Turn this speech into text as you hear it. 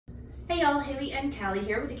Hey y'all, Haley and Callie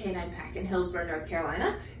here with the K9 Pack in Hillsborough, North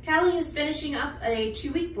Carolina. Callie is finishing up a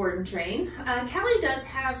 2-week board and train. Callie does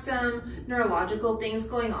have some neurological things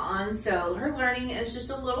going on, so her learning is just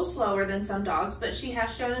a little slower than some dogs, but she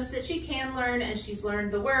has shown us that she can learn, and she's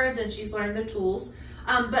learned the words and she's learned the tools,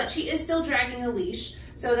 but she is still dragging a leash,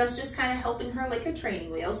 so that's just kind of helping her like a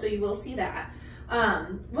training wheel, so you will see that.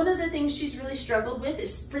 One of the things she's really struggled with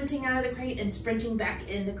is sprinting out of the crate and sprinting back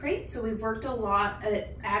in the crate. So we've worked a lot at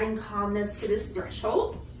adding calmness to this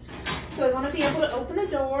threshold. So I want to be able to open the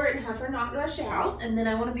door and have her not rush out. And then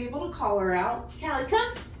I want to be able to call her out. Callie,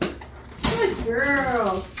 come. Good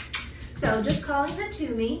girl. So just calling her to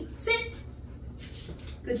me. Sit.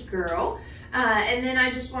 Good girl. And then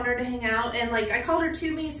I just want her to hang out, and like I called her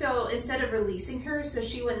to me, so instead of releasing her so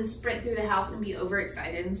she wouldn't sprint through the house and be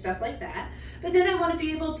overexcited and stuff like that. But then I want to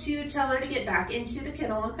be able to tell her to get back into the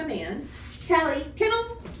kennel on command. Callie,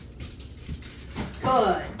 kennel.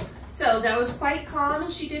 Good. So that was quite calm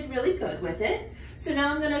and she did really good with it. So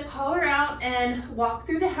now I'm going to call her out and walk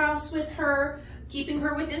through the house with her, keeping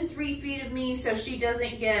her within 3 feet of me so she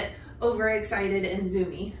doesn't get overexcited and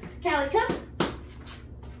zoomy. Callie, come.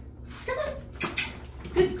 Come on.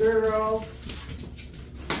 Good girl.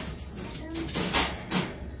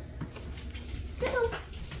 Come on.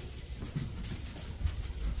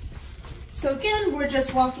 So again, we're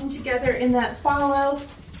just walking together in that follow.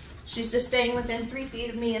 She's just staying within 3 feet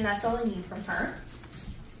of me, and that's all I need from her.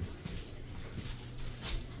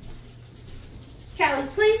 Callie,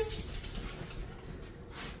 please.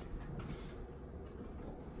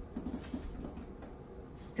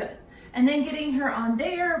 Good. And then getting her on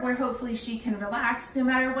there where hopefully she can relax no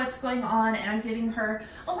matter what's going on, and I'm giving her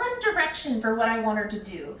a lot of direction for what I want her to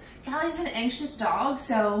do. Callie's an anxious dog,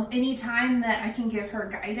 so anytime that I can give her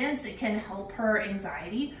guidance, it can help her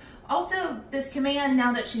anxiety. Also, this command,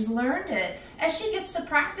 now that she's learned it, as she gets to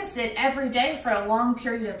practice it every day for a long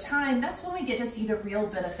period of time, that's when we get to see the real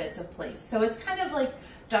benefits of place. So it's kind of like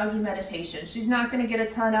doggy meditation. She's not going to get a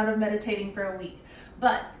ton out of meditating for a week.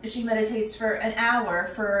 But if she meditates for an hour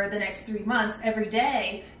for the next 3 months every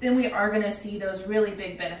day, then we are going to see those really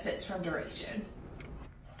big benefits from duration.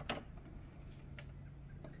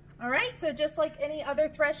 All right, so just like any other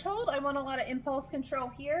threshold, I want a lot of impulse control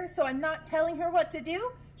here. So I'm not telling her what to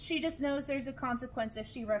do. She just knows there's a consequence if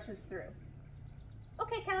she rushes through.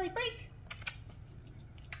 Okay, Callie, break.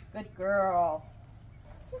 Good girl.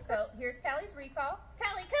 So here's Callie's recall.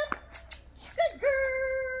 Callie, come. Good girl.